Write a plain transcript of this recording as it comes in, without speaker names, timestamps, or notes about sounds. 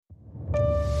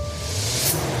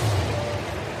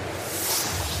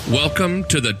Welcome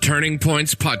to the Turning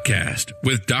Points Podcast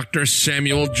with Dr.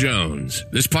 Samuel Jones.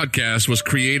 This podcast was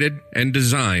created and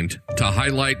designed to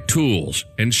highlight tools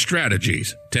and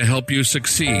strategies to help you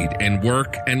succeed in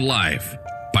work and life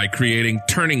by creating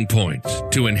turning points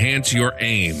to enhance your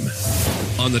aim.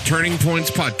 On the Turning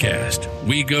Points Podcast,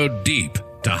 we go deep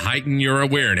to heighten your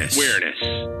awareness,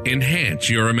 enhance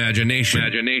your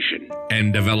imagination,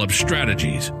 and develop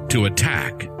strategies to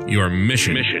attack your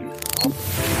mission.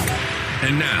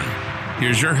 And now,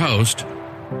 here's your host,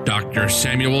 Dr.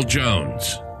 Samuel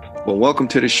Jones. Well, welcome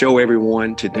to the show,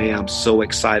 everyone. Today, I'm so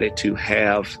excited to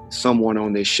have someone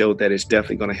on this show that is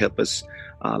definitely going to help us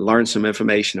learn some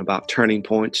information about turning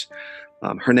points.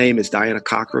 Her name is Diana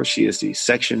Cockrell. She is the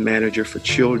Section Manager for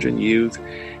Children, Youth,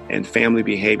 and Family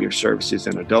Behavior Services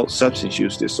and Adult Substance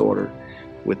Use Disorder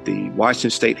with the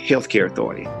Washington State Healthcare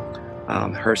Authority.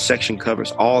 Her section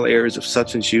covers all areas of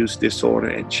substance use disorder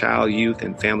and child, youth,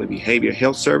 and family behavior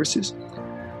health services.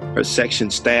 Her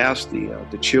section staffs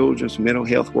the Children's Mental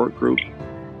Health Work Group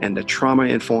and the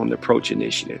Trauma-Informed Approach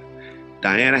Initiative.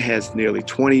 Diana has nearly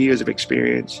 20 years of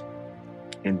experience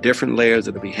in different layers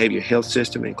of the behavior health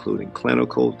system, including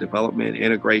clinical, development,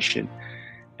 integration,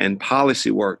 and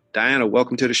policy work. Diana,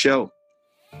 welcome to the show.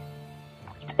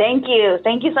 Thank you.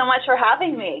 Thank you so much for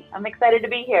having me. I'm excited to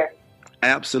be here.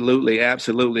 Absolutely.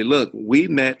 Absolutely. Look, we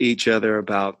met each other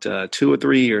about 2 or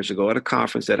 3 years ago at a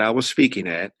conference that I was speaking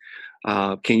at.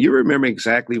 Can you remember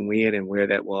exactly when and where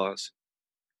that was?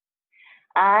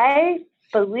 I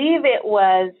believe it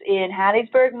was in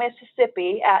Hattiesburg,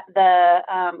 Mississippi at the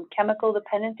Chemical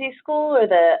Dependency School or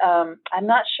I'm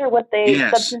not sure what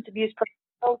Substance Abuse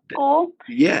Professional School.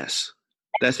 Yes.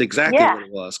 That's exactly what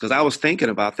it was. Because I was thinking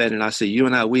about that, and I said, you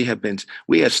and I, we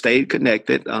have stayed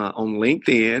connected on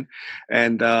LinkedIn,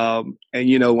 and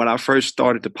you know, when I first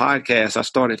started the podcast, I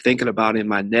started thinking about in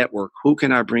my network, who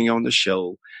can I bring on the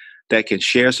show that can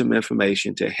share some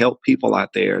information to help people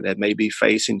out there that may be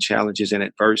facing challenges and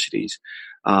adversities,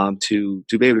 to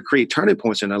be able to create turning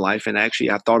points in their life. And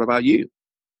actually, I thought about you.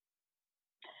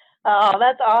 Oh,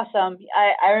 that's awesome!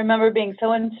 I remember being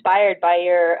so inspired by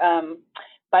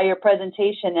your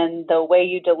presentation and the way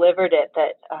you delivered it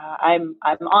that I'm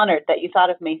honored that you thought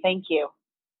of me. Thank you.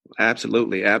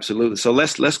 Absolutely. Absolutely. So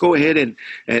let's go ahead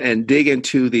and dig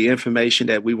into the information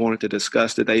that we wanted to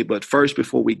discuss today. But first,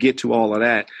 before we get to all of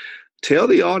that, tell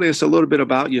the audience a little bit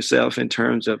about yourself in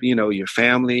terms of, you know, your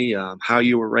family, how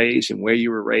you were raised and where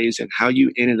you were raised and how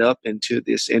you ended up into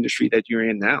this industry that you're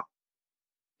in now.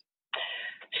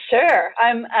 Sure.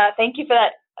 Thank you for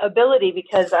that ability,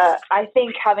 because I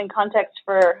think having context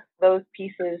for those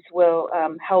pieces will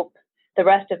help the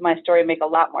rest of my story make a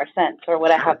lot more sense, or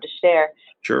what I have to share.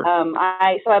 Sure. I'm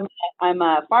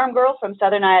a farm girl from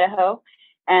Southern Idaho,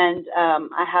 and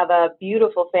I have a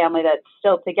beautiful family that's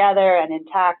still together and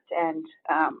intact, and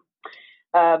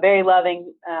a very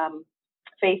loving,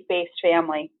 faith-based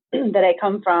family that I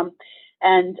come from.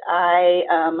 And I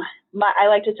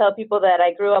like to tell people that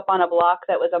I grew up on a block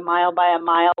that was a mile by a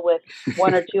mile with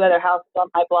one or two other houses on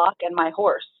my block and my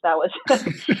horse. That was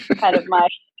kind of my,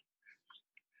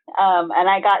 and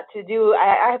I got to do,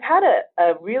 I've had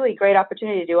a really great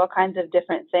opportunity to do all kinds of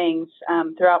different things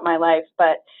throughout my life,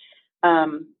 but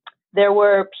there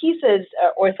were pieces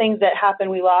or things that happened.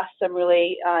 We lost some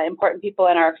really important people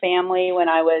in our family when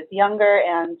I was younger,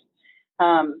 and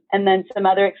then some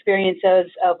other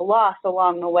experiences of loss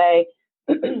along the way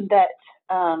that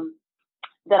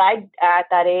I, at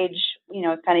that age, you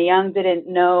know, kind of young, didn't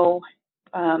know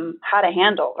how to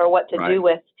handle or what to do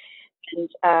with. And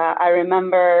I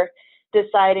remember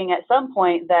deciding at some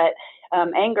point that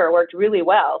anger worked really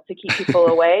well to keep people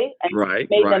away and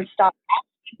made them stop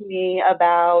asking me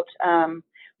about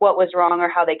what was wrong or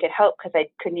how they could help, because I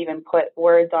couldn't even put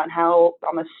words on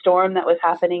the storm that was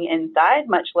happening inside,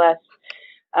 much less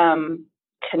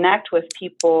connect with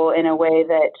people in a way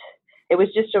that it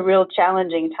was just a real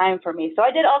challenging time for me. So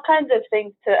I did all kinds of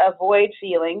things to avoid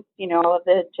feelings, you know, all of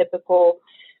the typical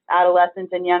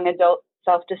adolescents and young adult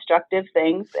self-destructive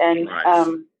things. And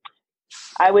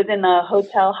I was in the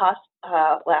hotel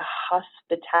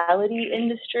hospitality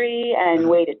industry and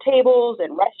waited tables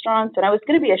and restaurants, and I was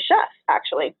going to be a chef,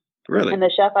 actually. Really? And the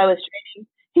chef I was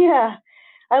training,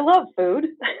 I love food.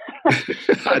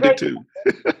 I do too.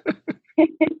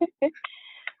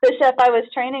 The chef I was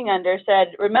training under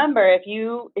said, remember, if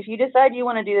you decide you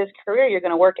want to do this career, you're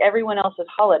going to work everyone else's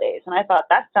holidays. And I thought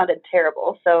that sounded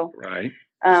terrible. So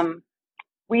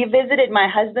we visited my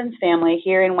husband's family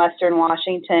here in Western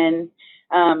Washington.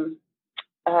 So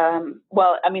in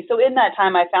that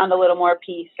time, I found a little more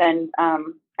peace and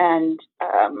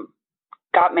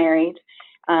got married.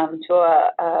 to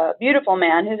a beautiful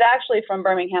man who's actually from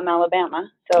Birmingham, Alabama.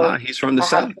 So he's from the I have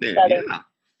South there.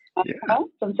 Yeah.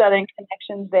 Some Southern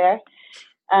connections there.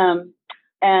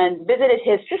 And visited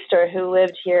his sister who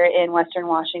lived here in Western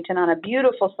Washington on a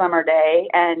beautiful summer day.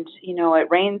 And, it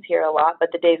rains here a lot,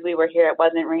 but the days we were here, it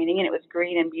wasn't raining and it was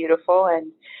green and beautiful.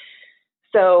 And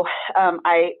so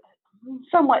I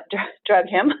somewhat drug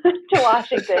him to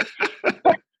Washington.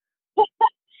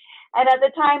 And at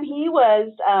the time he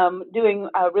was doing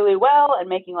really well and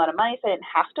making a lot of money, so I didn't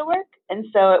have to work. And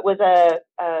so it was a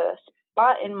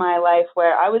spot in my life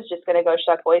where I was just going to go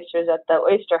shuck oysters at the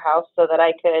oyster house so that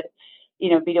I could,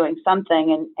 be doing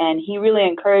something. And he really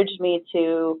encouraged me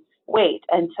to wait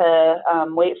and to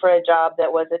wait for a job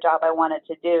that was a job I wanted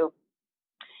to do.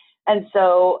 And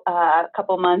so a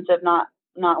couple months of not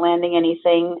landing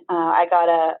anything, I got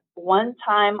a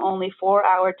one-time, only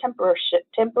 4-hour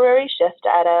temporary shift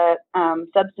at a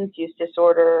substance use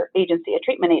disorder agency, a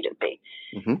treatment agency.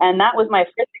 Mm-hmm. And that was my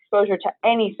first exposure to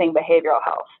anything behavioral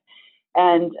health.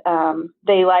 And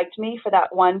they liked me for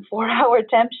that 1 4-hour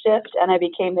temp shift, and I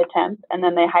became the temp, and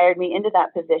then they hired me into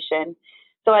that position.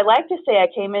 So I like to say I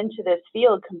came into this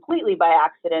field completely by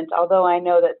accident, although I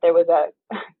know that there was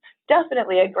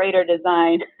definitely a greater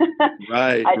design.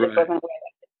 Right. I just wasn't aware of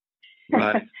it.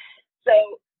 Right. So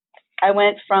I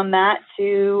went from that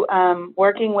to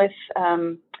working with,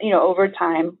 over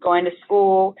time, going to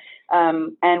school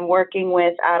and working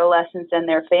with adolescents and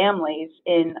their families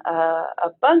in a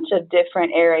bunch of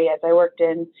different areas. I worked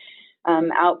in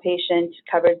outpatient,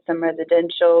 covered some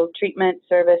residential treatment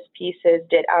service pieces,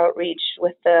 did outreach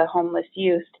with the homeless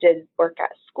youth, did work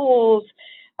at schools,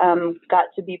 got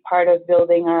to be part of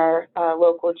building our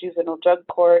local juvenile drug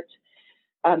court,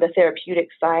 the therapeutic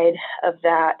side of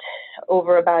that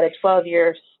over about a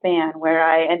 12-year span, where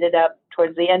I ended up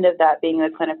towards the end of that being the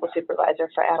clinical supervisor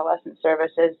for adolescent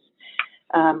services.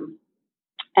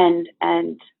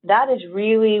 And that is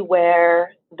really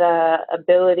where the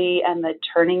ability and the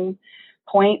turning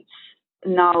points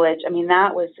knowledge,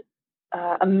 that was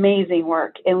amazing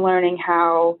work in learning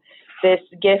how this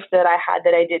gift that I had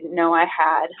that I didn't know I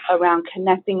had around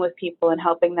connecting with people and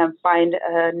helping them find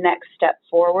a next step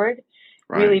forward.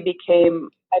 Right.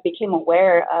 I became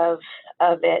aware of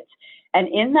it. And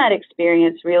in that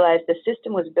experience, realized the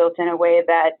system was built in a way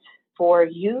that for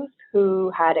youth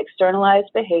who had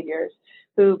externalized behaviors,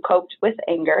 who coped with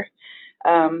anger,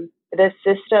 the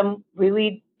system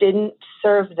really didn't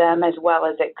serve them as well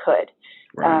as it could.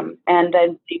 Right. And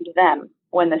then blamed them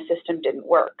when the system didn't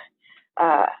work.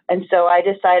 And so I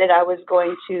decided I was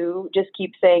going to just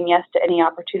keep saying yes to any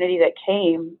opportunity that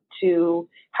came to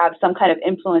have some kind of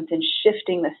influence in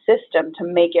shifting the system to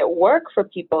make it work for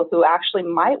people who actually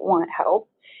might want help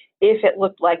if it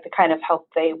looked like the kind of help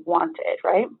they wanted,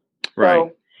 right? Right.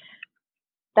 So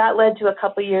that led to a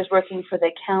couple of years working for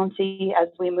the county as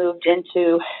we moved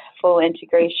into full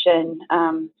integration.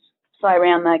 So I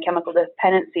ran the chemical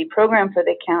dependency program for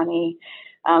the county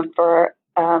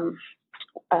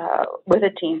with a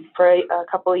team for a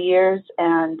couple of years,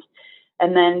 and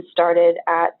then started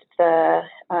at the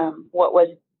what was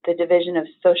the Division of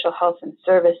Social Health and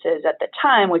Services at the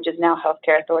time, which is now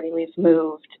Healthcare Authority. We've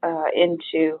moved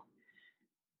into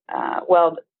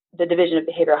the Division of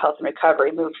Behavioral Health and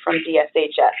Recovery moved from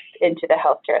DSHS into the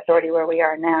Healthcare Authority where we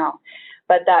are now.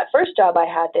 But that first job I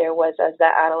had there was as the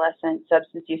adolescent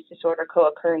substance use disorder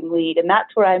co-occurring lead, and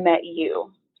that's where I met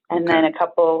you. And then a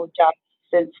couple jobs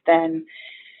since then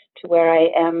to where I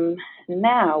am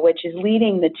now, which is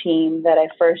leading the team that I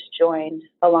first joined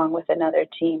along with another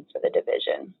team for the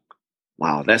division.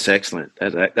 Wow, that's excellent.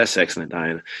 That's excellent,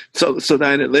 Diana. So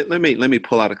Diana, let me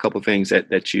pull out a couple of things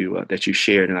that you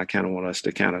shared, and I kind of want us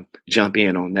to kind of jump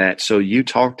in on that. So you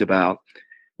talked about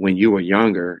when you were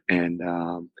younger, and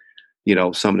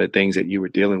some of the things that you were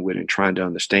dealing with and trying to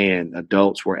understand.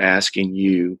 Adults were asking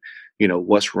you,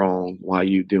 what's wrong, why are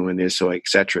you doing this, or et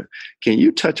cetera. Can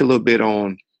you touch a little bit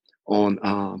on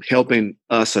helping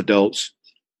us adults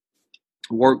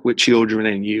work with children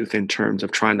and youth in terms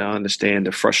of trying to understand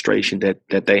the frustration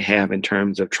that they have in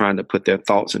terms of trying to put their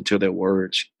thoughts into their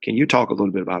words? Can you talk a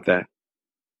little bit about that?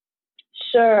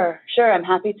 Sure. I'm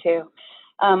happy to.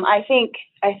 I think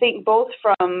both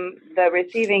from the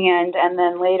receiving end and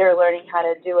then later learning how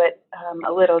to do it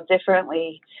a little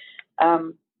differently.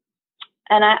 And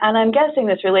I'm guessing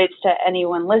this relates to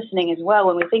anyone listening as well.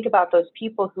 When we think about those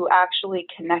people who actually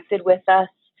connected with us,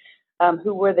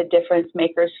 who were the difference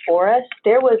makers for us,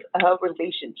 there was a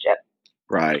relationship.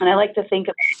 Right. And I like to think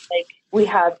of it like we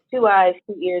have 2 eyes,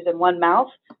 2 ears, and 1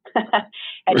 mouth,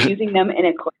 and using them in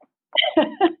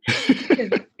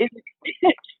it's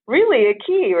really a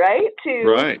key, right? To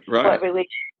right. what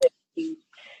relationship means.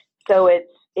 So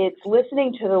it's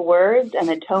listening to the words and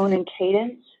the tone and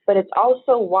cadence, but it's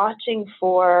also watching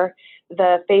for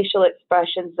the facial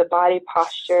expressions, the body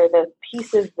posture, the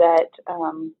pieces that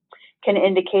can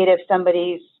indicate if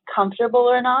somebody's comfortable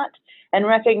or not, and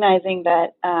recognizing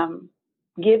that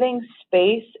giving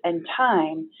space and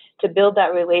time to build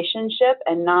that relationship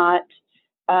and not,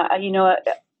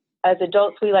 as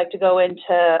adults, we like to go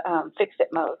into fix-it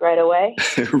mode right away.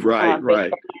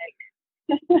 Right.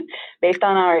 Based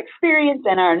on our experience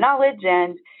and our knowledge,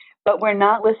 but we're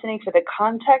not listening for the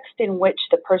context in which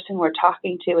the person we're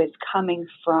talking to is coming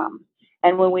from.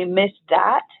 And when we miss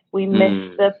that, we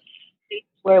miss the space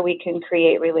where we can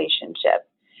create relationship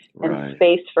and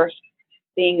space for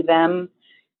seeing them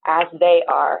as they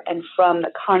are and from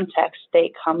the context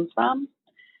they come from.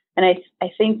 And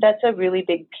I think that's a really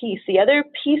big piece. The other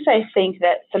piece I think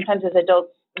that sometimes as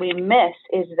adults we miss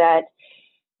is that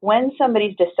when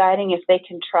somebody's deciding if they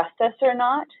can trust us or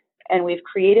not, and we've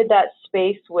created that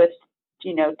space with,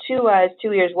 2 eyes,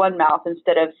 2 ears, 1 mouth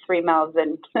instead of 3 mouths,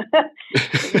 and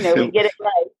we get it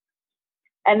right.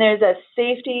 And there's a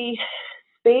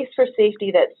space for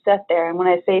safety that's set there. And when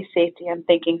I say safety, I'm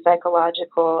thinking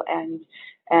psychological and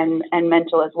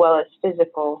mental as well as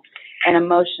physical and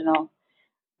emotional.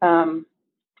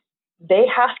 They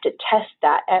have to test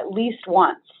that at least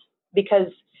once,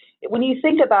 because when you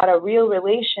think about a real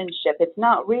relationship, it's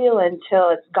not real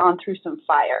until it's gone through some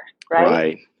fire,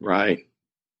 right? Right.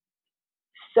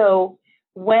 So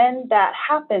when that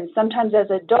happens, sometimes as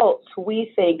adults,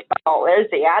 we think, oh, there's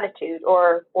the attitude,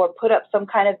 or put up some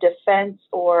kind of defense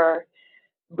or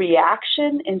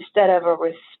reaction instead of a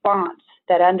response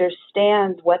that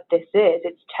understands what this is.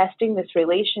 It's testing this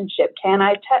relationship. Can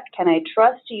I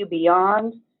trust you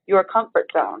beyond your comfort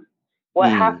zone?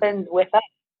 What happens with us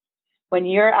when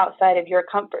you're outside of your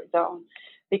comfort zone?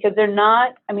 Because they're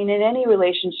not, in any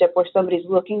relationship where somebody's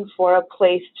looking for a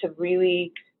place to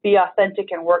really be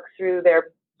authentic and work through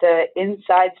the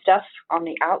inside stuff on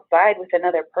the outside with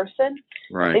another person,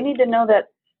 they need to know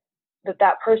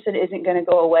that person isn't going to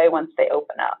go away once they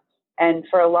open up. And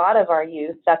for a lot of our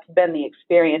youth, that's been the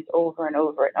experience over and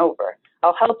over and over.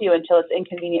 I'll help you until it's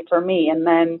inconvenient for me, and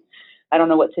then I don't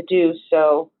know what to do.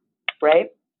 So, right.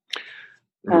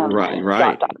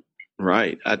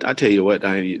 Right. I tell you what,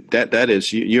 that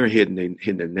is, you're hitting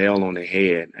the nail on the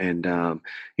head. And,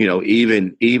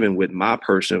 even with my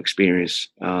personal experience,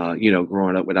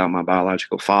 growing up without my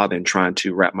biological father and trying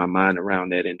to wrap my mind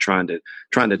around that and trying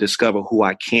to discover who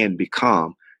I can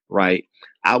become. Right.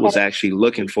 I was actually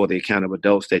looking for the kind of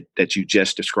adults that you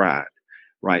just described.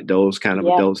 Right. Those kind of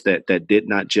adults that did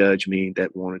not judge me,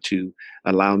 that wanted to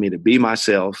allow me to be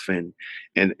myself. And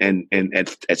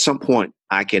at some point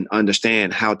I can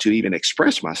understand how to even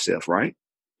express myself. Right.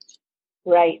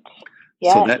 Right.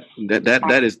 Yes. So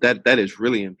that is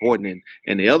really important.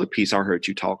 And the other piece I heard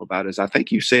you talk about is, I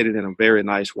think you said it in a very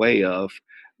nice way, of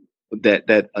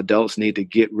that adults need to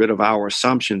get rid of our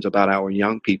assumptions about our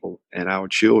young people and our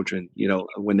children,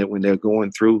 when they're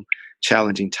going through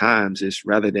challenging times, is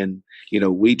rather than,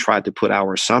 we try to put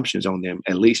our assumptions on them,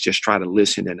 at least just try to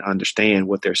listen and understand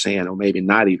what they're saying, or maybe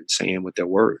not even saying with their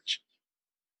words.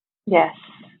 Yes,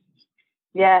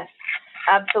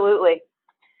 absolutely.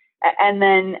 And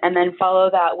then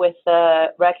follow that with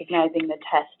recognizing the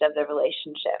test of the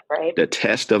relationship, right? The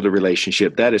test of the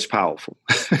relationship. That is powerful.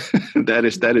 That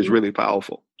is really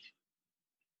powerful.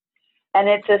 And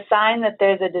it's a sign that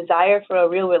there's a desire for a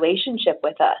real relationship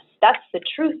with us. That's the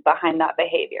truth behind that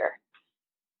behavior.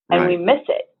 And we miss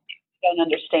it. We don't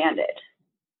understand it.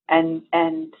 And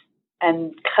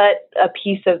cut a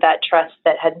piece of that trust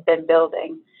that had been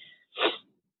building.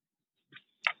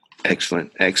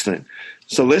 Excellent.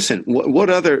 So listen, what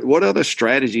other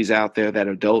strategies out there that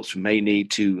adults may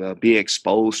need to be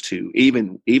exposed to,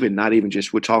 even not even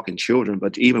just, we're talking children,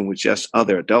 but even with just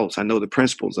other adults? I know the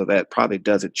principles of that probably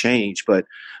doesn't change, but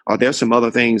are there some other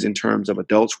things in terms of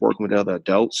adults working with other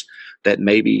adults that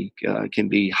maybe can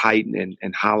be heightened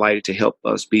and highlighted to help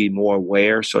us be more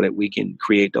aware so that we can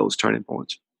create those turning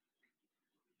points?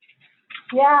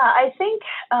 Yeah, I think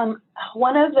a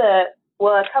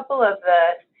couple of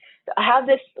I have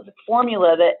this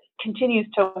formula that continues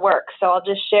to work, so I'll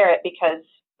just share it because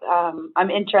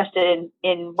I'm interested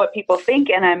in what people think,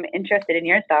 and I'm interested in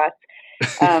your thoughts.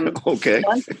 Okay.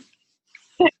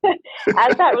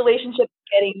 As that relationship is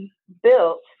getting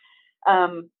built,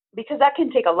 because that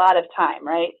can take a lot of time,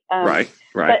 right? Right.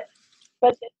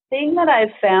 But the thing that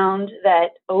I've found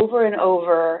that over and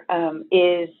over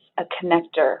is a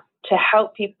connector to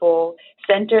help people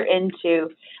center into.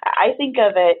 I think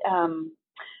of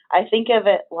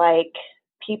it like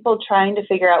people trying to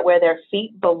figure out where their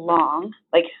feet belong.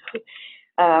 Like,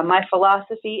 my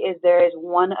philosophy is there is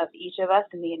one of each of us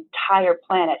in the entire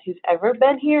planet who's ever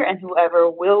been here and whoever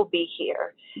will be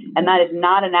here. And that is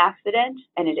not an accident,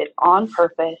 and it is on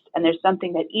purpose. And there's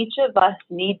something that each of us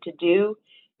need to do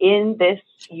in this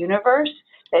universe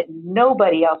that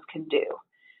nobody else can do.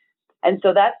 And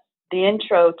so that's the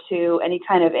intro to any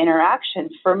kind of interaction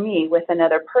for me with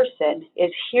another person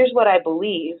is, here's what I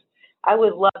believe. I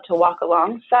would love to walk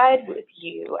alongside with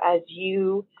you as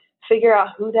you figure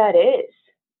out who that is.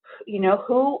 You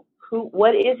know,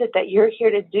 what is it that you're here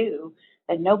to do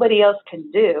that nobody else can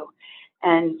do?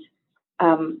 And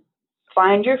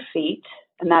find your feet.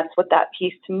 And that's what that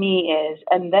piece to me is.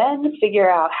 And then figure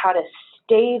out how to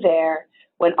stay there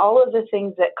when all of the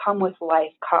things that come with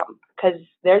life come. Because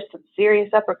there's some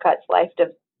serious uppercuts life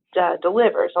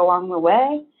delivers along the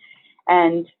way.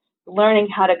 And learning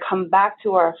how to come back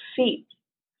to our feet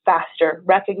faster,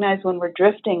 recognize when we're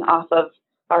drifting off of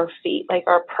our feet, like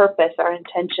our purpose, our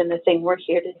intention, the thing we're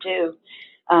here to do,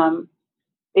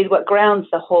 is what grounds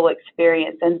the whole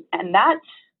experience. And that's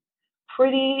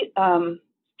pretty,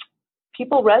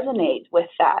 people resonate with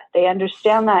that. They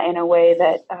understand that in a way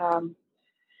that,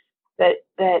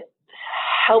 that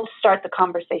helps start the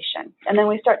conversation. And then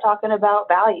we start talking about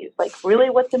values, like really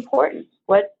what's important,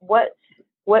 what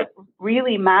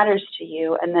really matters to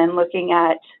you, and then looking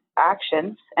at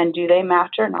actions and do they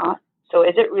match or not? So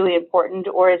is it really important,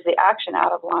 or is the action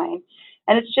out of line?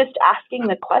 And it's just asking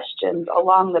the questions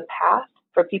along the path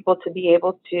for people to be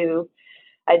able to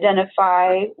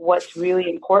identify what's really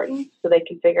important so they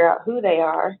can figure out who they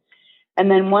are.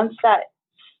 And then once that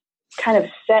kind of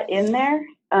set in there,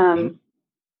 and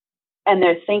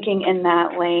they're thinking in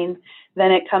that lane,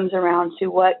 then it comes around to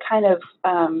what kind of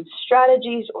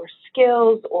strategies or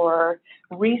skills or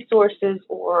resources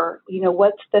or, you know,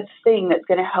 what's the thing that's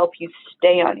going to help you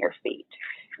stay on your feet.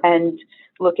 And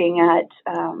looking at,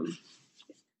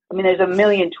 there's a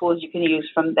million tools you can use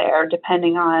from there,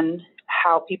 depending on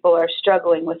how people are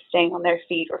struggling with staying on their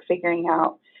feet or figuring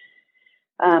out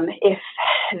if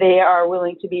they are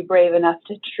willing to be brave enough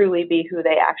to truly be who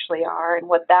they actually are and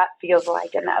what that feels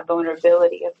like, and that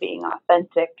vulnerability of being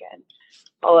authentic, and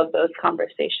all of those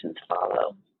conversations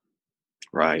follow.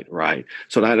 Right.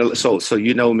 So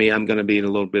you know me, I'm going to be in a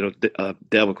little bit of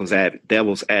devil's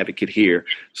advocate here.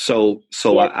 So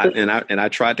yes. I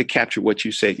tried to capture what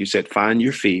you said. You said find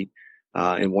your feet,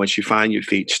 and once you find your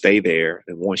feet, stay there.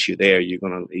 And once you're there, you're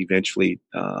going to eventually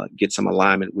get some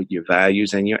alignment with your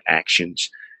values and your actions,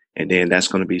 and then that's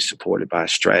going to be supported by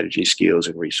strategy, skills,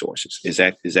 and resources. Is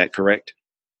that correct?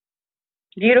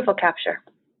 Beautiful capture.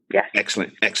 Yes.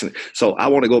 Excellent. So I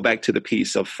want to go back to the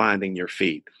piece of finding your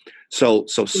feet. So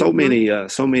many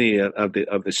of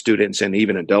the students and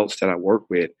even adults that I work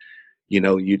with, you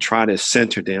know, you try to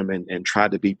center them and try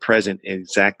to be present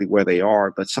exactly where they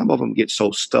are, but some of them get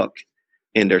so stuck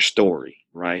in their story,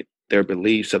 right? Their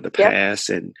beliefs of the past,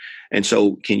 and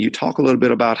so can you talk a little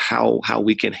bit about how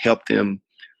we can help them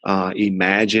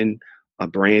imagine a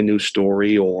brand new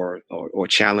story or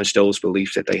challenge those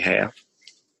beliefs that they have?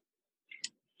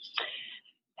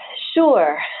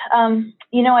 Sure. I'll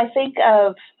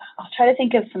try to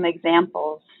think of some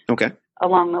examples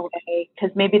along the way,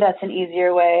 because maybe that's an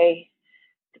easier way,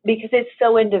 because it's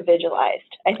so individualized.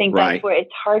 I think that's where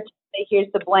it's hard to say,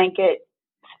 here's the blanket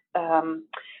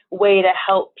way to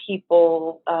help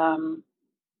people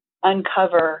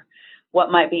uncover what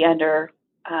might be under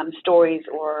stories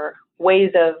or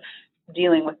ways of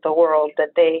dealing with the world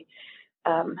that they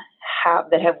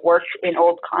that have worked in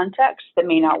old contexts that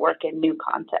may not work in new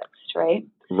contexts, right?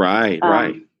 Right.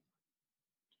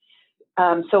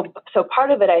 So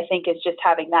part of it, I think, is just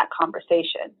having that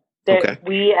conversation.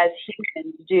 We as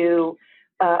humans do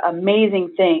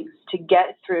amazing things to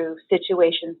get through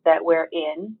situations that we're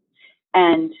in,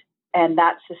 and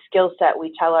that's the skill set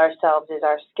we tell ourselves is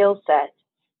our skill set.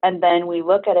 And then we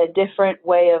look at a different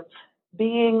way of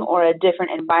being or a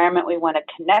different environment we want to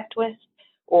connect with,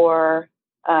 or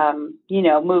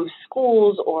move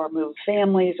schools or move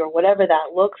families or whatever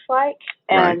that looks like.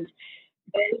 And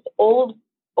those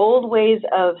old ways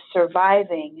of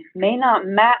surviving may not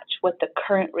match what the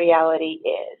current reality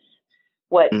is,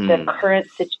 what the current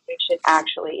situation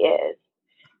actually is.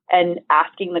 And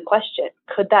asking the question,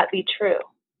 could that be true?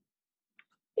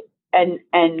 And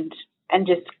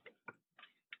just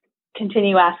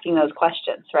continue asking those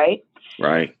questions, right?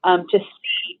 Right.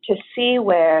 To see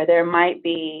where there might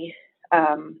be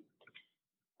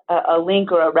a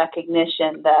link or a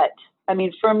recognition that,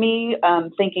 for me,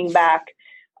 thinking back,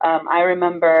 I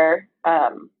remember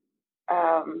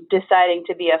deciding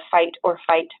to be a fight or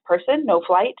fight person, no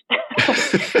flight.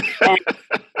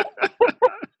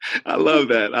 I love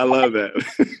that. I love that.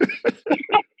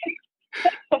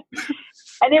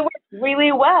 And it worked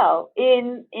really well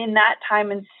in that time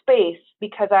and space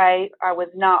because I was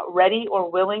not ready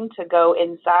or willing to go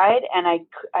inside. And I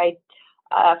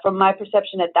from my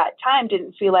perception at that time,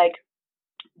 didn't feel like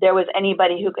there was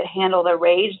anybody who could handle the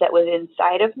rage that was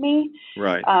inside of me,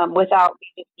 Right. without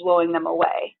me just blowing them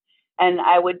away. And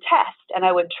I would test and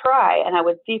I would try and I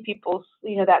would see people's,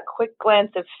 that quick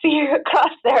glance of fear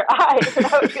across their eyes. And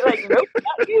I would be like, nope,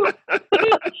 not you.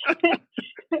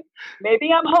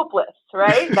 Maybe I'm hopeless,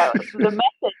 right? That was the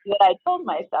message that I told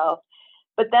myself.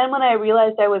 But then when I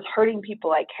realized I was hurting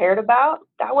people I cared about,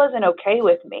 that wasn't okay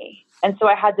with me. And so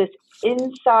I had this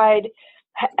inside.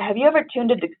 Have you ever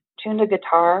tuned a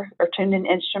guitar or tuned an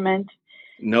instrument?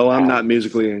 No, I'm not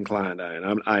musically inclined,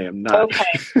 Diane. I am not.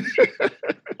 Okay. So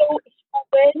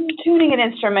when tuning an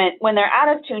instrument, when they're out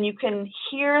of tune, you can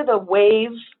hear the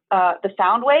wave, the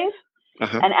sound wave.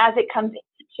 Uh-huh. And as it comes into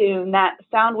tune, that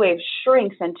sound wave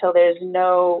shrinks until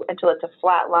it's a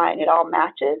flat line. It all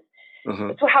matches. Uh-huh.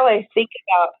 That's how I think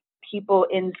about people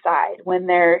inside when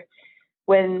they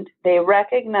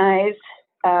recognize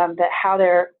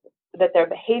that their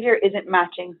behavior isn't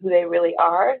matching who they really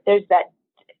are. There's that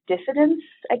dissonance,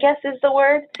 I guess is the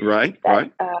word. Right.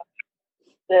 I'll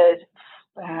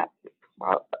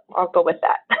go with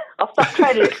that. I'll stop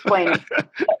trying to explain it.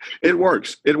 It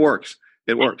works. When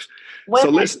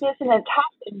so that dissonance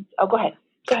happens, go ahead.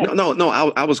 No.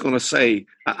 I was going to say,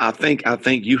 I think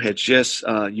you had just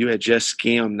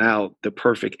skimmed out the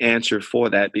perfect answer for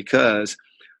that because,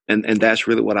 and that's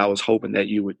really what I was hoping that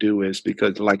you would do is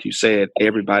because, like you said,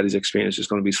 everybody's experience is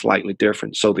going to be slightly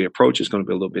different, so the approach is going to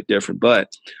be a little bit different. But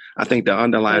I think the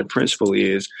underlying principle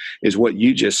is what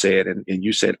you just said, and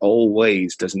you said old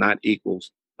ways does not equal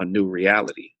a new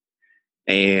reality.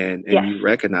 And you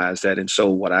recognize that, and so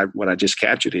what I just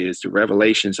captured is the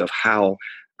revelations of how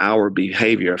our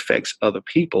behavior affects other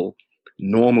people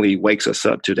normally wakes us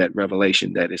up to that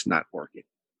revelation that it's not working.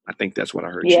 I think that's what I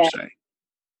heard you say.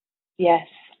 Yes.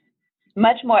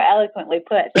 Much more eloquently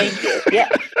put. Thank you. Yeah.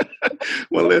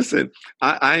 Well, listen,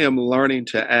 I am learning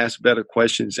to ask better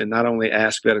questions, and not only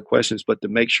ask better questions, but to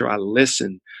make sure I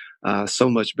listen so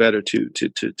much better to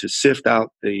sift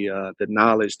out the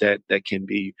knowledge that can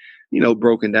be,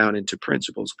 broken down into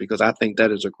principles, because I think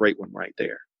that is a great one right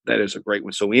there. That is a great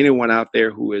one. So anyone out there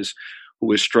who is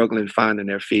struggling finding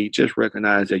their feet, just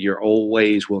recognize that your old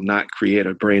ways will not create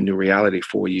a brand new reality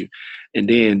for you. And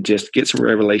then just get some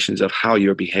revelations of how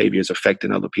your behavior is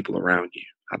affecting other people around you.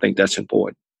 I think that's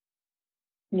important.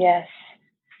 Yes.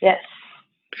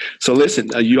 So listen,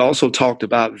 you also talked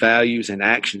about values and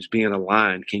actions being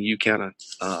aligned. Can you kind of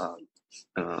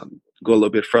go a little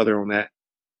bit further on that?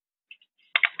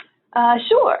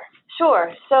 Sure.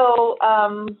 So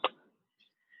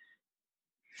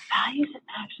values and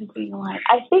actions being aligned.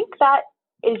 I think that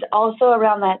is also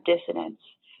around that dissonance.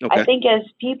 Okay. I think as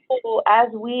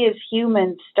we as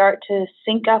humans start to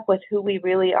sync up with who we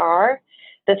really are,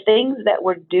 the things that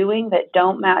we're doing that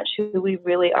don't match who we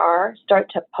really are start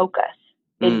to poke us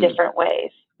in different ways.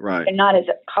 Right. They're not as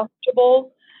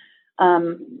comfortable,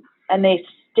 and they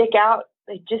stick out.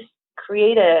 They just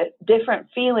create a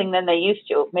different feeling than they used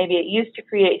to. Maybe it used to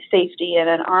create safety and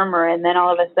an armor, and then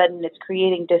all of a sudden it's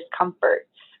creating discomfort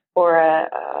or a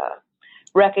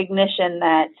recognition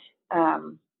that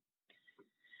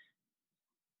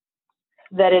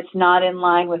that it's not in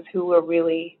line with who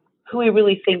we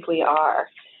really think we are.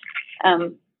 I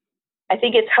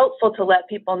think it's helpful to let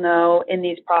people know in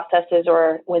these processes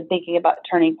or when thinking about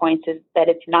turning points is that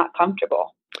it's not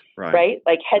comfortable, right?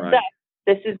 Like heads up,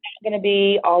 this is not going to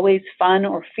be always fun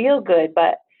or feel good,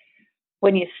 but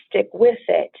when you stick with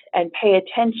it and pay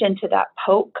attention to that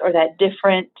poke or that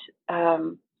different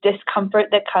discomfort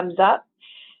that comes up,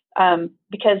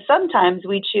 because sometimes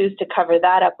we choose to cover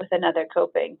that up with another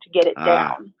coping to get it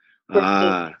down.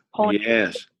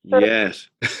 Yes.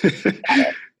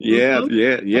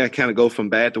 Yeah. Kind of go from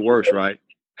bad to worse, right?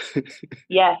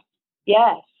 Yes.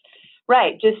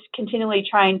 Right. Just continually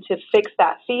trying to fix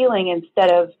that feeling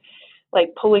instead of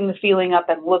like pulling the feeling up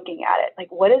and looking at it. Like,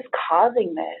 what is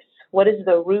causing this? What is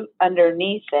the root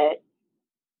underneath it?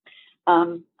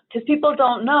 Because people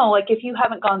don't know, like if you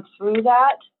haven't gone through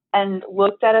that and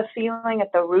looked at a feeling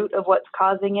at the root of what's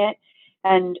causing it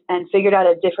and figured out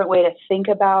a different way to think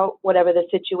about whatever the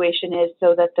situation is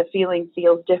so that the feeling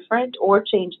feels different or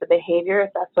change the behavior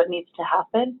if that's what needs to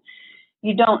happen,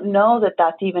 you don't know that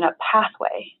that's even a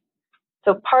pathway.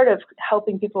 So part of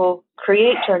helping people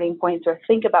create turning points or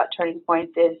think about turning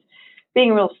points is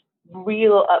being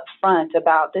real upfront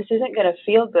about this isn't going to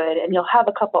feel good, and you'll have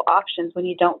a couple options when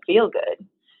you don't feel good.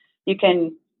 You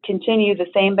can continue the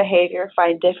same behavior,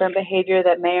 find different behavior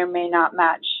that may or may not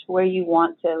match where you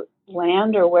want to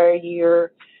land or where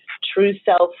your true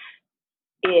self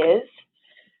is.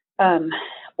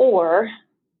 Or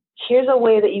here's a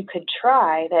way that you could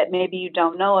try that maybe you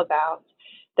don't know about,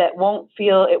 that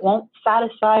it won't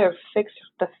satisfy or fix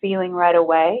the feeling right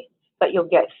away, but you'll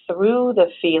get through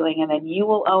the feeling and then you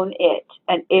will own it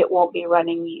and it won't be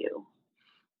running you.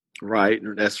 Right,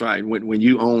 that's right. When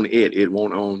you own it, it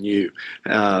won't own you.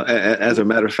 As a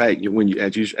matter of fact,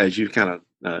 as you kind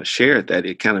of shared that,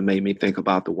 it kind of made me think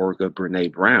about the work of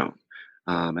Brene Brown.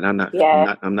 And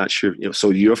I'm not sure. So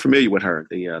you're familiar with her,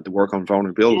 the work on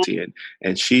vulnerability,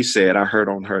 and she said, I heard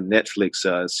on her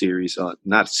Netflix series,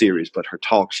 not series, but her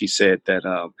talk, she said that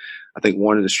I think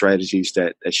one of the strategies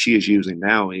that she is using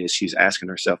now is she's asking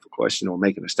herself a question or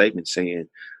making a statement saying,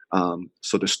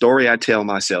 so the story I tell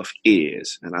myself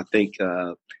is, and I think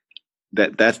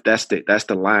that's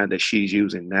the line that she's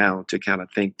using now to kind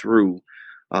of think through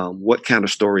what kind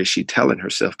of story is she telling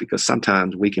herself, because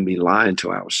sometimes we can be lying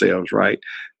to ourselves, right?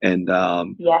 And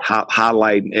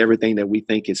highlighting everything that we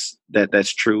think is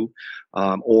that's true,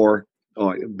 or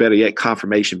better yet,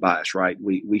 confirmation bias, right?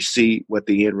 We see what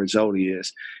the end result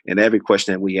is, and every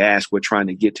question that we ask, we're trying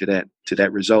to get to that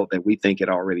result that we think it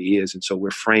already is, and so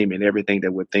we're framing everything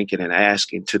that we're thinking and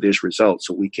asking to this result,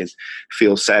 so we can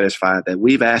feel satisfied that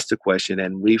we've asked the question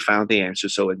and we found the answer,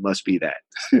 so it must be that.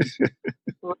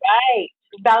 Right,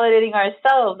 validating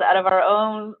ourselves out of our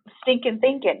own stinking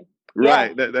thinking.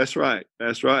 Right, that's right.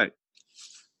 That's right.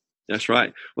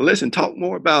 Well, listen, talk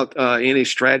more about any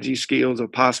strategy, skills, or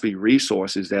possibly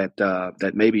resources that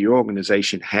maybe your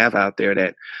organization have out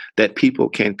there that people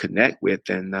can connect with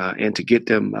and to get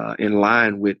them in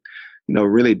line with,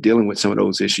 really dealing with some of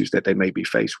those issues that they may be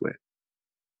faced with.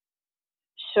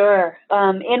 Sure.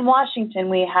 In Washington,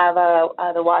 we have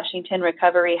the Washington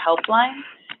Recovery Helpline,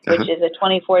 which is a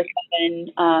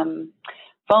 24/7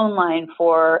 phone line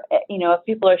for, if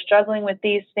people are struggling with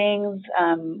these things,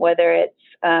 whether it's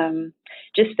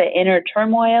just the inner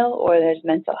turmoil or there's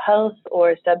mental health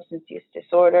or substance use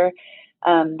disorder.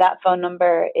 That phone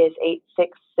number is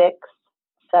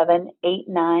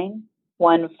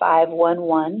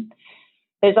 866-789-1511.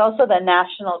 There's also the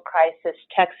National Crisis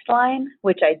Text Line,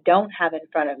 which I don't have in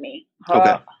front of me.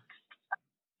 Okay.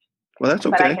 Well, that's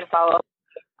okay. But I can follow up.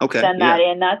 Okay. Send that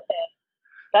in. That's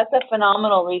a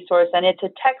phenomenal resource, and it's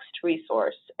a text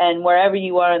resource. And wherever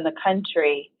you are in the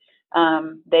country,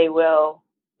 they will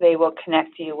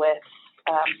connect you with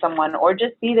someone, or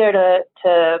just be there to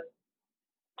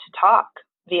talk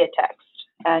via text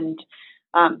and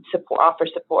offer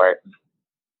support.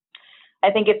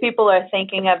 I think if people are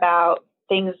thinking about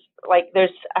things like I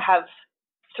have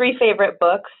 3 favorite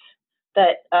books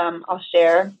that I'll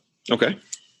share. Okay.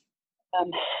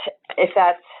 If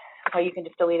that's, well, you can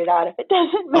just delete it out if it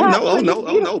doesn't matter. Oh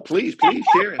no! Please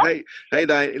share it. Hey,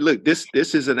 Diane, look, this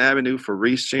is an avenue for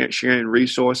sharing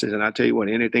resources, and I tell you what,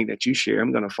 anything that you share,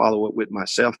 I'm going to follow up with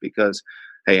myself, because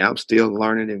hey, I'm still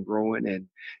learning and growing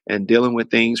and dealing with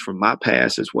things from my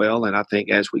past as well. And I think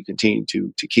as we continue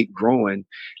to keep growing,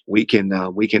 we can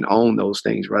own those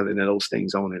things rather than those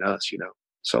things owning us.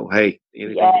 So hey,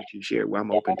 anything that you share, well,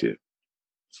 I'm open to.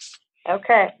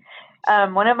 Okay.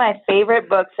 One of my favorite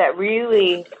books that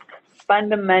really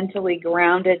fundamentally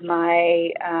grounded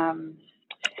my,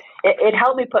 it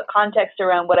helped me put context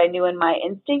around what I knew in my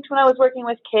instinct when I was working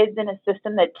with kids in a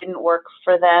system that didn't work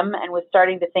for them, and was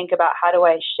starting to think about how do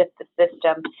I shift the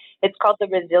system. It's called The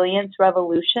Resilience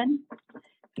Revolution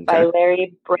by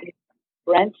Larry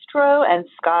Brentstroe and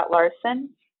Scott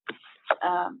Larson.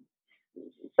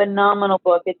 Phenomenal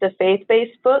book. It's a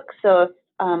faith-based book, so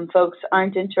if folks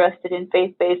aren't interested in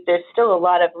faith-based, there's still a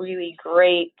lot of really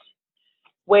great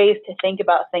ways to think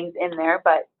about things in there,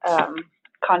 but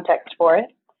context for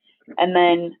it. And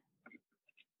then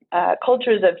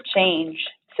Cultures of Change.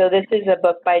 So this is a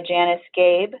book by Janice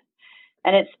Gabe,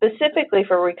 and it's specifically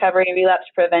for recovery and relapse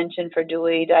prevention for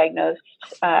dually diagnosed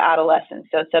adolescents,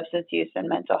 so substance use and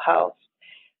mental health.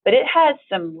 But it has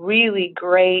some really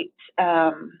great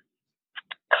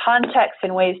context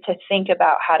and ways to think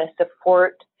about how to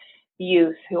support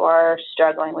youth who are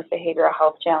struggling with behavioral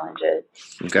health challenges.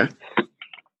 Okay.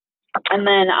 And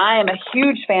then I am a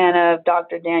huge fan of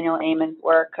Dr. Daniel Amen's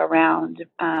work around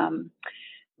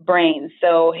brains.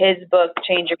 So his book,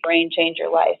 Change Your Brain, Change Your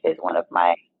Life, is one of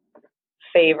my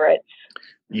favorites.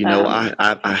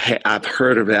 I've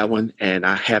heard of that one, and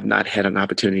I have not had an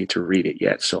opportunity to read it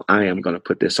yet. So I am going to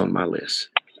put this on my list.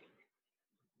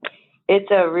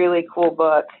 It's a really cool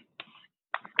book.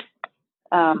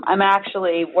 I'm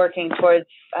actually working towards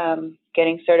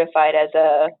getting certified as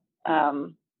a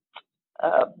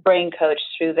brain coach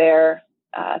through their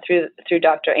through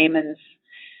Dr. Amen's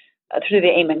through the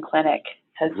Amen Clinic.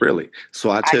 Really? So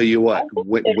I tell you what,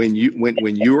 when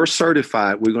you are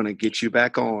certified, we're going to get you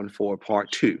back on for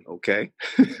part 2. Okay.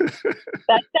 That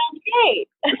sounds great.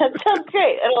 That sounds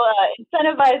great. It'll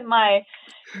incentivize my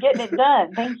getting it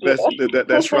done. Thank you.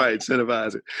 That's right.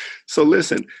 Incentivize it. So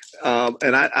listen,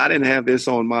 and I didn't have this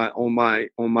on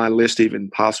my list to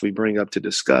even possibly bring up to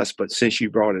discuss, but since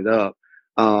you brought it up,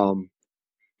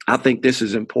 I think this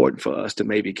is important for us to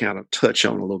maybe kind of touch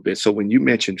on a little bit. So when you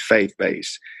mentioned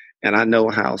faith-based, and I know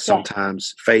how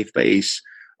sometimes faith-based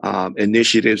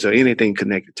initiatives or anything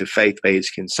connected to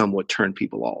faith-based can somewhat turn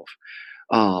people off.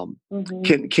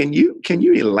 Can you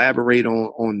elaborate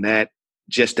on that,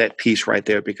 just that piece right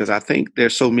there? Because I think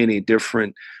there's so many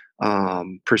different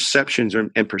perceptions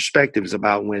and perspectives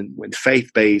about when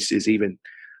faith-based is even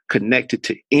connected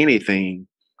to anything.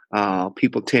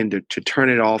 People tend to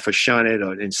turn it off or shun it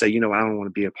and say, I don't want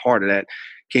to be a part of that.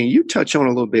 Can you touch on a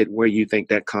little bit where you think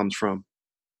that comes from?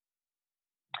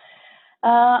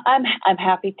 I'm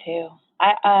happy to.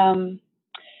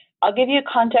 I'll give you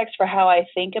context for how I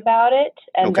think about it,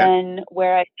 and then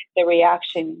where I think the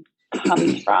reaction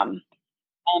comes from.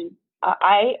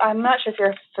 I'm not sure if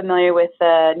you're familiar with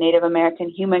the Native American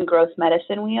Human Growth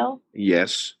Medicine Wheel.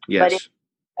 Yes. Okay.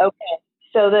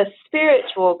 So the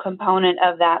spiritual component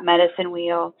of that medicine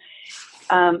wheel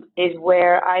is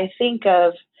where I think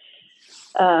of,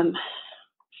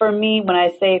 for me, when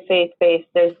I say faith-based,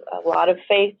 there's a lot of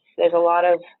faith. There's a lot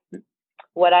of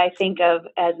what I think of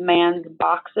as man's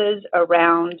boxes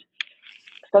around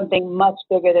something much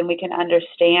bigger than we can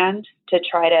understand to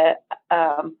try to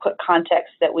put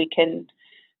context that we can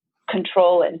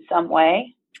control in some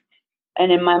way.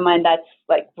 And in my mind, that's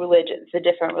like religions, the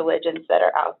different religions that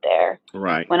are out there.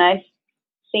 Right. When I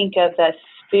think of the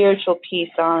spiritual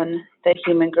piece on the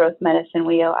Human Growth Medicine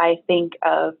Wheel, I think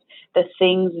of the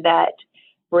things that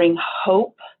bring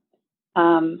hope,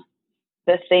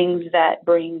 the things that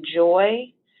bring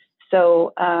joy.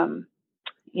 So,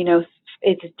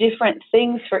 it's different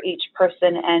things for each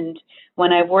person. And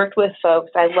when I've worked with folks,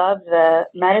 I love the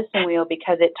medicine wheel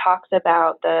because it talks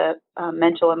about the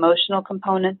mental, emotional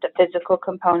component, the physical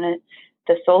component,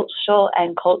 the social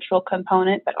and cultural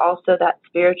component, but also that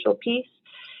spiritual piece.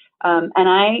 And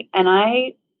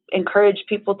I encourage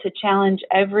people to challenge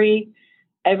everything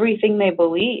they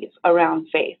believe around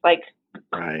faith. Like,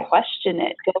 question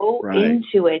it, go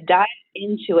into it, dive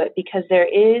into it, because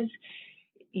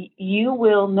you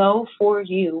will know for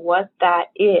you what that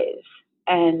is.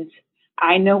 And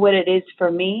I know what it is for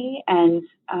me. And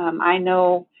I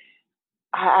know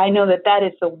that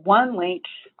is the one link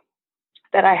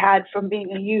that I had from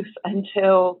being a youth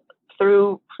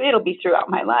it'll be throughout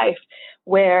my life,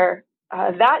 where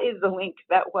that is the link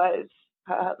that was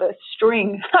the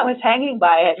string I was hanging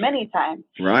by it many times.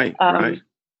 Right.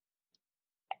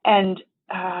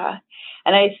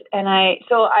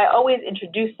 So I always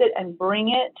introduce it and bring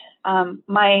it.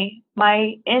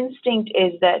 My instinct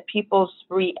is that people's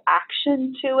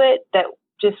reaction to it, that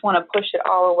just want to push it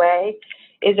all away,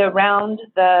 is around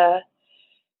the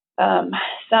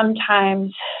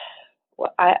sometimes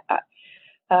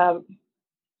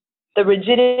the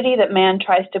rigidity that man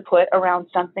tries to put around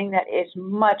something that is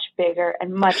much bigger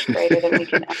and much greater than we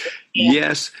can understand.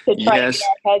 Yes. To try to get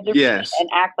our heads around and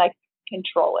act like we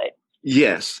control it.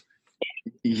 Yes.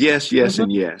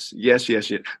 And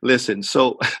yes. Listen,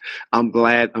 so I'm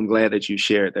glad that you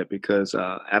shared that, because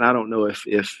and I don't know if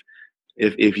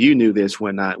you knew this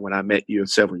when I met you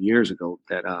several years ago,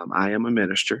 that I am a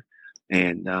minister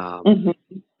and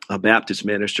a Baptist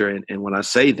minister, and when I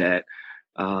say that,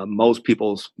 most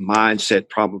people's mindset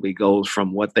probably goes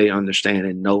from what they understand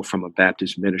and know from a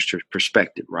Baptist minister's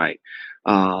perspective, right?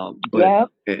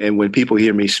 And when people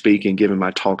hear me speak and giving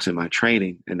my talks and my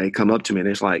training, and they come up to me and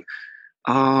it's like,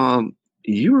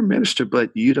 you're a minister, but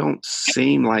you don't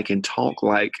seem like and talk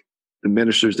like the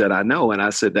ministers that I know. And I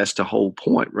said, that's the whole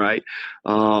point, right?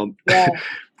 And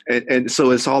so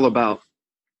it's about,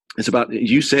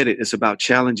 you said it, it's about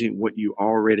challenging what you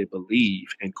already believe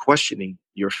and questioning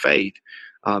your faith,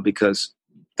 because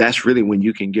that's really when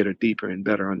you can get a deeper and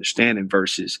better understanding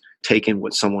versus taking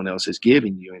what someone else is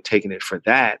giving you and taking it for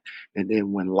that. And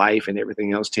then when life and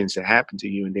everything else tends to happen to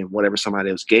you, and then whatever somebody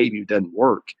else gave you doesn't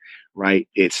work, right?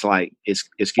 It's like, it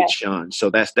gets shunned. So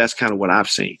that's kind of what I've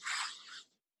seen.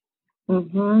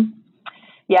 Mm-hmm.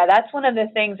 Yeah, that's one of the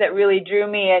things that really drew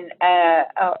me and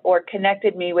or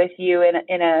connected me with you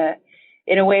in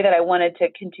a way that I wanted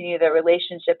to continue the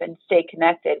relationship and stay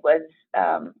connected was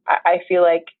I feel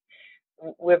like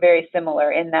we're very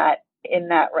similar in that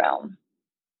realm.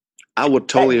 I would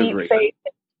totally agree.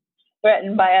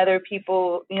 threatened by other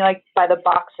people, like by the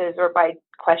boxes or by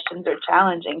questions or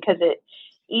challenging, because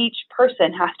each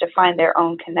person has to find their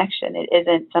own connection. It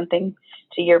isn't something,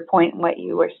 to your point and what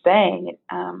you were saying,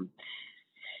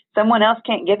 someone else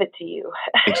can't give it to you.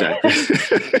 Exactly.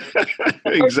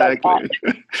 Exactly.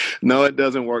 No, it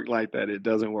doesn't work like that. It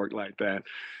doesn't work like that.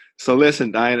 So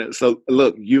listen, Diana, so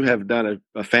look, you have done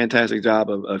a fantastic job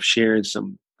of sharing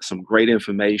some great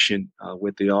information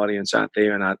with the audience out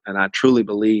there. And I truly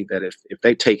believe that if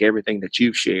they take everything that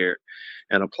you've shared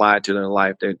and apply it to their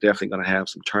life, they're definitely going to have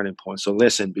some turning points. So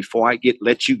listen, before I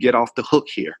let you get off the hook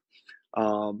here,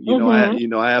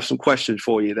 I have some questions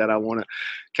for you that I want to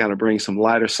kind of bring some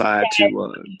lighter side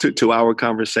to our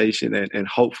conversation and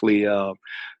hopefully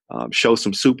show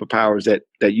some superpowers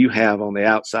that you have on the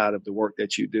outside of the work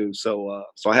that you do. So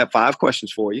I have 5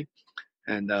 questions for you,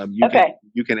 and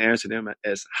you can answer them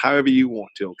as however you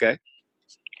want to. Okay.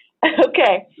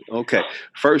 Okay. Okay.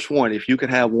 First one: if you could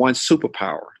have one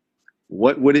superpower,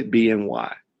 what would it be and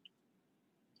why?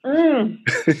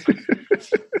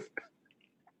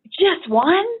 Just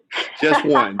one?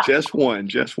 Just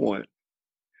one.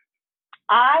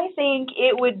 I think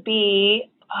it would be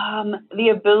the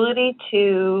ability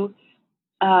to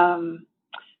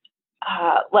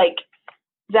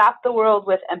zap the world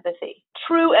with empathy,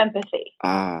 true empathy.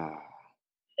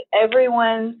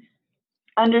 Everyone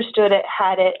understood it,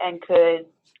 had it, and could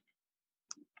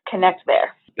connect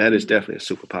there. That is definitely a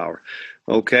superpower.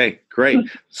 Okay, great.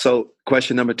 So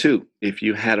question number 2, if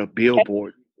you had a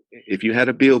billboard,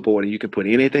 and you could put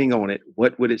anything on it,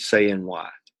 what would it say and why?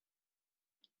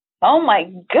 Oh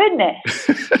my goodness.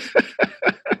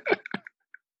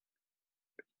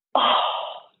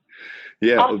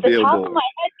 Yeah, off the top of my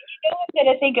head, I'm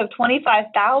going to think of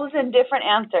 25,000 different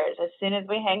answers as soon as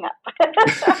we hang up.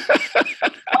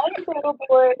 On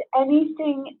billboard,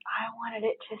 anything I wanted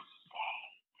it to say.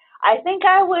 I think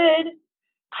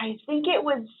it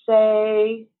would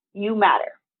say, "You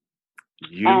matter."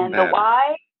 And the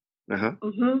why. Uh-huh.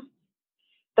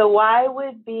 The why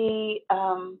would be,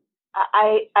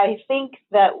 I think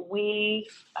that we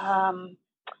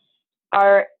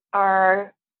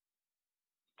are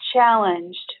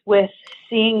challenged with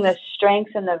seeing the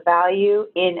strengths and the value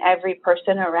in every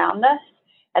person around us.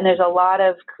 And there's a lot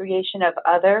of creation of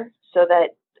other so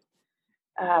that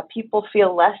people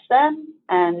feel less than.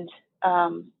 And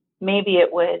maybe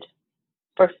it would,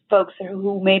 for folks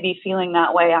who may be feeling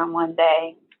that way on one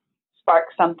day, spark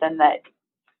something that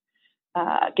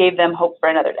gave them hope for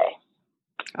another day.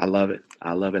 I love it.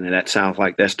 And that sounds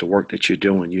like that's the work that you're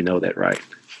doing. You know that, right?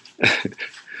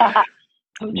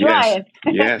 I'm trying.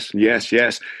 Yes.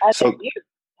 So,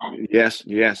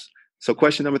 yes. So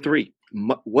question number 3,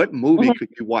 what movie could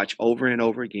you watch over and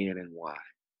over again and why?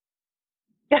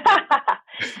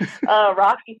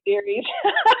 Rocky series.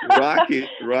 Rocky.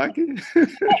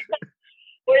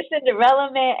 Or Cinderella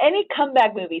Man. Any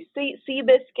comeback movie.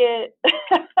 Seabiscuit.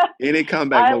 Any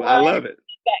comeback movie. I love it.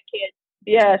 Kid.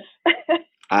 Yes.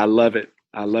 I love it.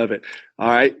 All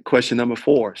right. Question number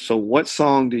 4. So what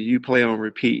song do you play on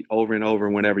repeat over and over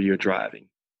whenever you're driving?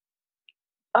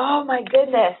 Oh my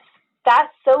goodness.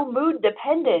 That's so mood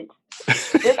dependent.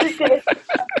 This is going to...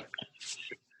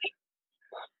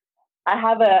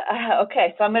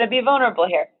 okay, so I'm going to be vulnerable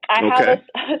here. I have a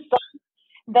song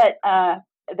that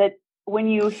when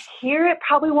you hear it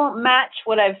probably won't match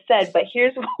what I've said, but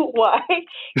here's why.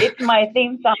 It's my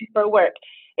theme song for work.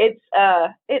 It's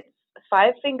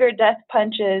Five Finger Death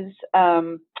Punch's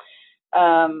I've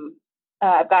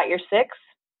Got Your Six,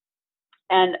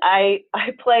 and I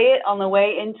play it on the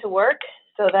way into work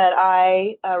so that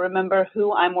I remember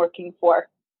who I'm working for,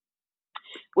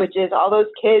 which is all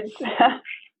those kids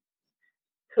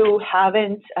who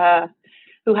haven't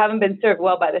been served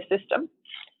well by the system.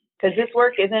 Because this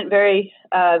work isn't very,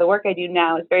 the work I do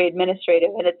now is very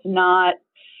administrative, and it's not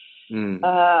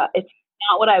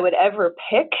what I would ever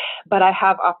pick, but I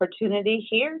have opportunity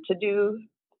here to do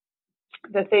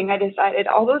the thing I decided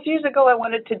all those years ago I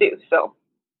wanted to do. So,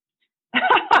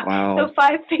 wow. So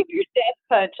Five Finger Death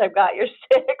Punch, I've Got Your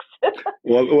Six.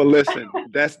 well, listen,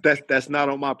 that's not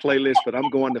on my playlist, but I'm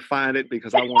going to find it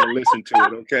because I want to listen to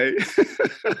it. Okay.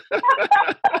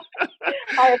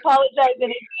 I apologize in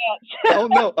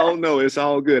advance. Oh no, it's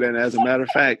all good. And as a matter of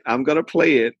fact, I'm gonna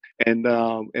play it, and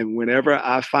whenever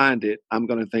I find it, I'm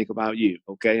gonna think about you,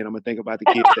 okay? And I'm gonna think about the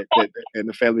kids that and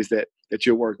the families that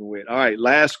you're working with. All right,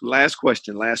 last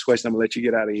question. I'm gonna let you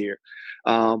get out of here.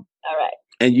 All right.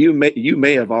 And you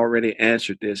may have already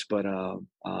answered this, but I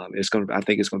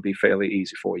think it's gonna be fairly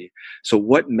easy for you. So,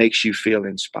 what makes you feel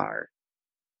inspired?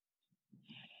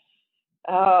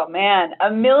 Oh man,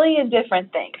 a million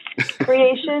different things.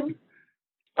 Creation,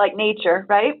 like nature,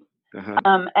 right? Uh-huh.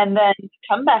 And then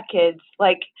comeback kids,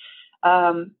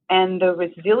 and the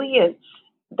resilience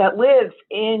that lives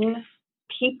in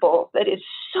people that is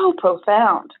so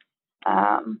profound.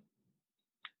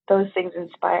 Those things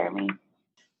inspire me.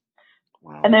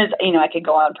 Wow. And there's, I could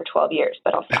go on for 12 years,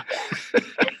 but I'll stop there.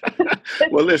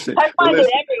 Well, listen. I find it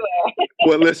everywhere.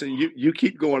 Well, listen, you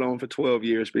keep going on for 12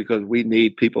 years because we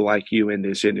need people like you in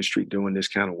this industry doing this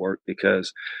kind of work,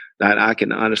 because I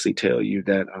can honestly tell you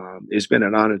that it's been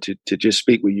an honor to just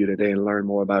speak with you today and learn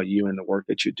more about you and the work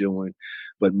that you're doing.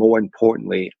 But more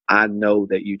importantly, I know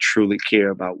that you truly care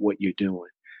about what you're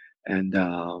doing. And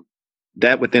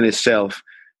that within itself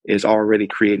is already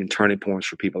creating turning points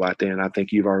for people out there. And I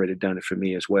think you've already done it for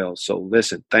me as well. So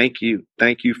listen, thank you.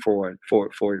 Thank you for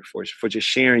just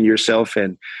sharing yourself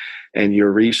and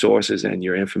your resources and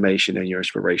your information and your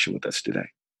inspiration with us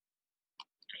today.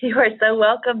 You are so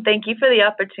welcome. Thank you for the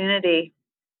opportunity.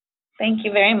 Thank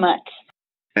you very much.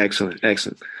 Excellent.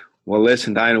 Excellent. Well,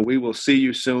 listen, Diana, we will see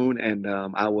you soon. And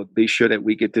I will be sure that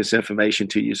we get this information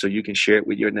to you so you can share it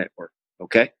with your network.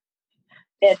 Okay?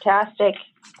 Fantastic.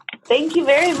 Thank you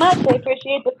very much. I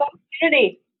appreciate this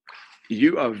opportunity.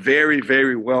 You are very,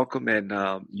 very welcome. And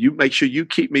you make sure you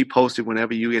keep me posted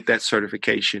whenever you get that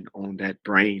certification on that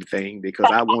brain thing, because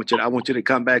I want you to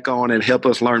come back on and help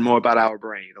us learn more about our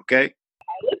brain. Okay? I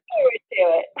look forward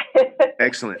to it.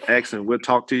 Excellent. Excellent. We'll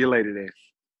talk to you later then.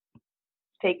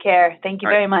 Take care. Thank you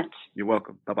very much. You're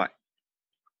welcome. Bye-bye.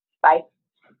 Bye.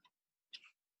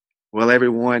 Well,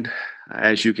 everyone,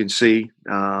 as you can see,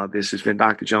 this has been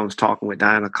Dr. Jones talking with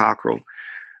Diana Cockrell.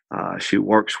 She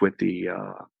works with the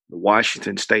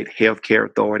Washington State Healthcare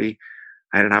Authority.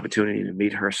 I had an opportunity to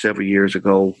meet her several years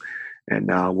ago,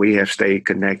 and we have stayed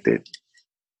connected.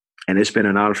 And it's been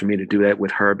an honor for me to do that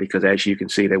with her, because as you can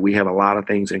see, that we have a lot of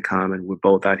things in common. We're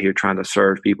both out here trying to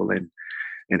serve people and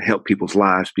help people's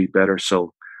lives be better.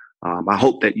 So I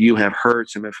hope that you have heard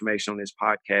some information on this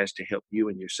podcast to help you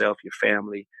and yourself, your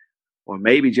family, or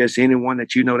maybe just anyone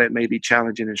that you know that may be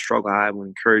challenging and struggle. I will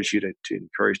encourage you to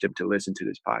encourage them to listen to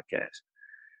this podcast.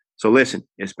 So listen,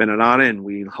 it's been an honor, and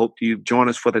we hope you join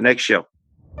us for the next show.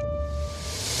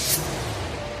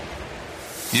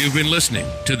 You've been listening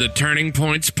to the Turning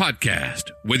Points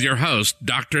Podcast with your host,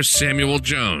 Dr. Samuel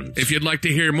Jones. If you'd like to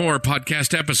hear more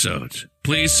podcast episodes,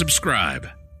 please subscribe,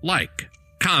 like,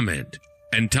 comment,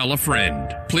 and tell a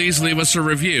friend. Please leave us a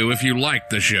review if you like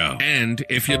the show. And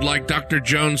if you'd like Dr.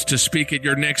 Jones to speak at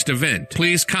your next event,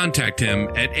 please contact him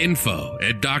at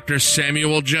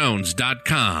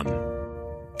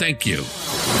info@drsamueljones.com. Thank you.